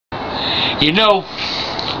You know,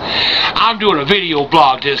 I'm doing a video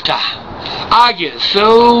blog this time. I get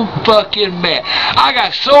so fucking mad. I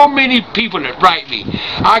got so many people that write me.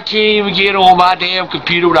 I can't even get on my damn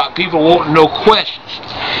computer without people wanting no questions.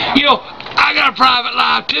 You know, I got a private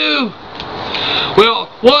life too. Well,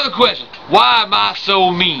 one of the questions, why am I so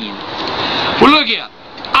mean? Well, look here,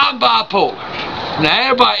 I'm bipolar.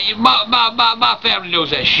 Now everybody, my family knows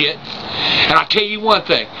that shit. And I'll tell you one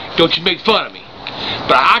thing, don't you make fun of me.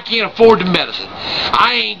 But I can't afford the medicine.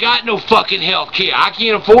 I ain't got no fucking health care. I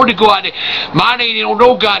can't afford to go out there. Mine ain't on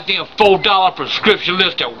no goddamn $4 prescription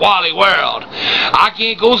list at Wally World. I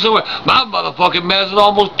can't go somewhere. My motherfucking medicine's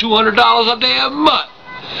almost $200 a damn month.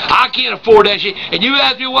 I can't afford that shit. And you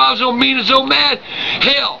ask me why I'm so mean and so mad?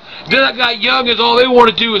 Hell, then I got youngins, all they want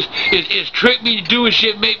to do is trick me to doing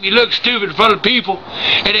shit, make me look stupid in front of people.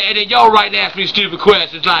 And then y'all write and ask me stupid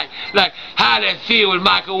questions like how did it feel when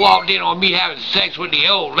Michael walked in on me having sex with the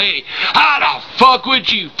old lady? How the fuck would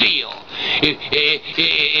you feel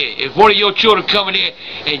if one of your children coming in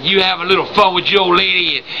and you have a little fun with your old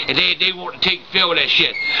lady and they want to take film of that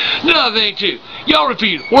shit? Another thing too, y'all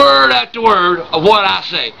repeat word after word of what I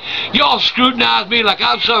say. Y'all scrutinize me like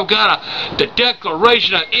I'm some kind of the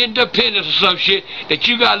Declaration of Independence or some shit that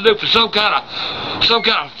you gotta look for some kind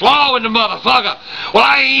of flaw in the motherfucker. Well,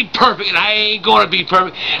 I ain't perfect and I ain't gonna be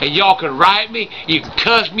perfect. And y'all can write me, you can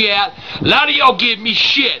cuss me out. A lot of y'all give me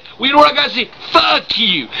shit. Well, you know what I gotta say? Fuck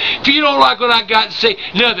you. If you don't like what I got to say,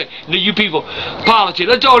 nothing. You people, politics.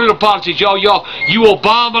 Let's talk a little politics, y'all. You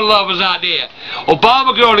Obama lovers out there.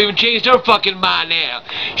 Obama girl even changed her fucking mind now.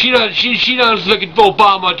 She does looking for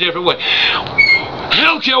Obama a different way.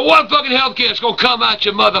 Healthcare, one fucking healthcare is gonna come out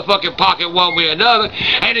your motherfucking pocket one way or another,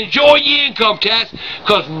 and enjoy your income tax,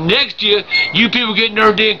 cause next year you people getting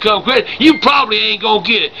earned income credit, you probably ain't gonna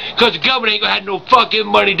get it, cause the government ain't gonna have no fucking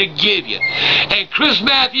money to give you. And Chris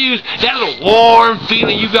Matthews, that little warm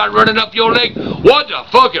feeling you got running up your leg, what the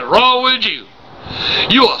fuck is wrong with you?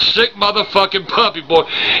 You a sick motherfucking puppy, boy.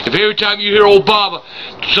 If every time you hear Obama,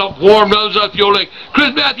 something warm runs up your leg.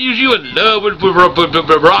 Chris Matthews, you in love with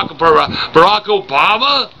Barack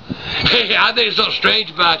Obama? Hey, I think there's something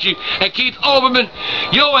strange about you. And Keith Olbermann,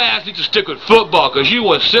 your ass needs to stick with football, because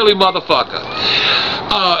you a silly motherfucker.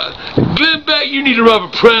 Glenn Beck, you need to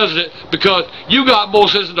run for president, because you got more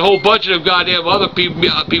sense than a whole bunch of them goddamn other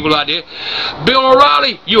people out there. Bill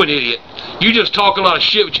O'Reilly, you an idiot. You just talk a lot of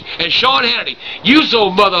shit with you. And Sean Hannity, you so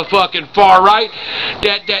motherfucking far right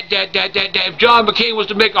that if John McCain was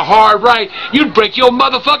to make a hard right, you'd break your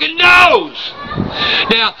motherfucking nose.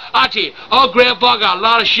 Now, I tell you, our grandpa got a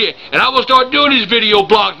lot of shit, and I'm gonna start doing these video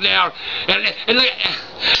blogs now. And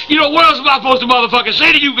you know, what else am I supposed to motherfucking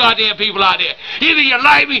say to you goddamn people out there? Either you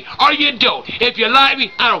like me or you don't. If you like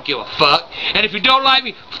me, I don't give a fuck. And if you don't like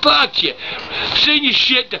me, fuck you. Send your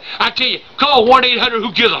shit to, I tell you, call 1-800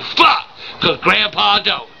 who gives a fuck. Because Grandpa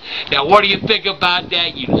don't. Now, what do you think about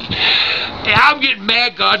that? I'm getting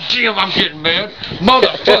mad, goddamn, I'm getting mad.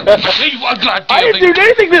 Motherfucker. I tell you what, goddamn. I didn't do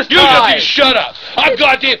anything this time. You just need to shut up. I'm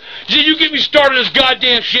goddamn. You get me started on this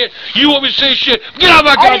goddamn shit. You want me to say shit? Get out of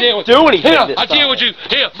my goddamn. I didn't do anything here, this I tell you time. what you.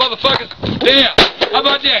 Here, motherfucker. There. How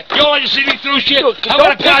about that? You want to see me through shit? How Don't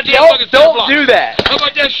about a goddamn fucking Don't do that. How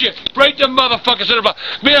about that shit? Break them motherfuckers in the block.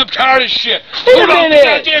 Man, I'm tired of shit. Wait a Hold on,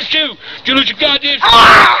 minute. goddamn shoe. Did you lose your goddamn shoe?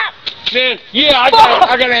 Ah! Man, yeah, I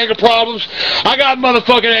got anger problems. I got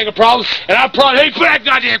motherfucking anger problems, and I probably, hey, put that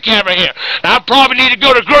goddamn camera here. And I probably need to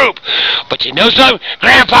go to group. But you know something?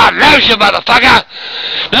 Grandpa loves you, motherfucker.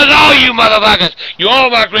 That's all you motherfuckers. You all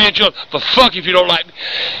my grandchildren. But fuck if you don't like me.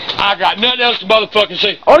 I got nothing else to motherfucking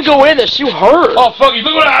say. I want to go in there. She hurt. Oh, fuck you.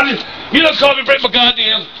 Look what I did. You don't call me break my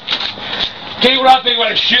goddamn. Tell you what I think about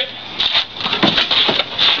this shit.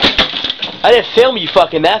 I didn't film you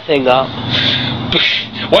fucking that thing up.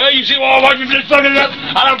 Well, you see, watch me just fucking up.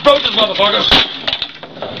 I done broke this motherfucker.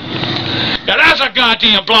 Now that's a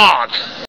goddamn blog.